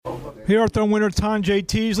Marathon winner Thanjhae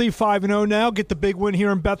Teasley, 5-0 now. Get the big win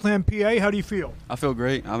here in Bethlehem, PA. How do you feel? I feel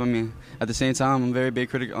great. I mean, at the same time, I'm very big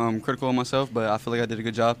critical of myself, but I feel like I did a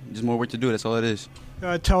good job. Just more work to do. That's all it is.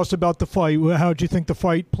 Tell us about the fight. How did you think the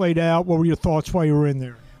fight played out? What were your thoughts while you were in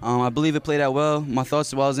there? I believe it played out well. My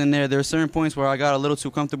thoughts while I was in there were certain points where I got a little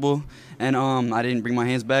too comfortable, and I didn't bring my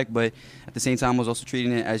hands back. But at the same time, I was also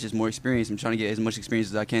treating it as just more experience. I'm trying to get as much experience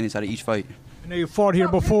as I can inside of each fight. I know you fought here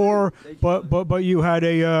before, but you had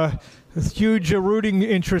a huge rooting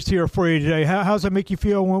interest here for you today. How does that make you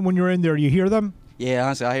feel when you're in there? Do you hear them? Yeah,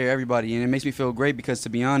 honestly, I hear everybody, and it makes me feel great because, to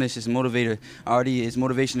be honest, it's a motivator. It's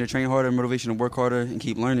motivation to train harder, motivation to work harder, and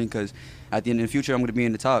keep learning because at the end of the future, I'm going to be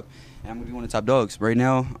in the top, and I'm going to be one of the top dogs. Right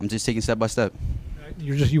now, I'm just taking step by step.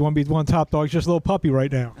 You want to be one of the top dogs, just a little puppy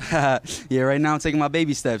right now. Yeah, right now I'm taking my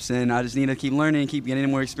baby steps, and I just need to keep learning and keep getting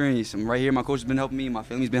more experience. I'm right here. My coach has been helping me. My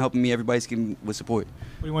family's been helping me. Everybody's giving me with support.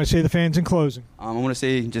 What do you want to say to the fans in closing? I want to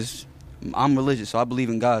say just I'm religious, so I believe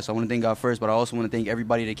in God. So I want to thank God first, but I also want to thank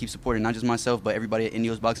everybody that keeps supporting, not just myself, but everybody at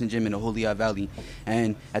Indios Boxing Gym in the Holy Valley.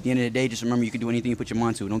 And at the end of the day, just remember you can do anything you put your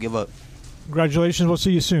mind to. Don't give up. Congratulations. We'll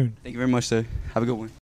see you soon. Thank you very much, sir. Have a good one.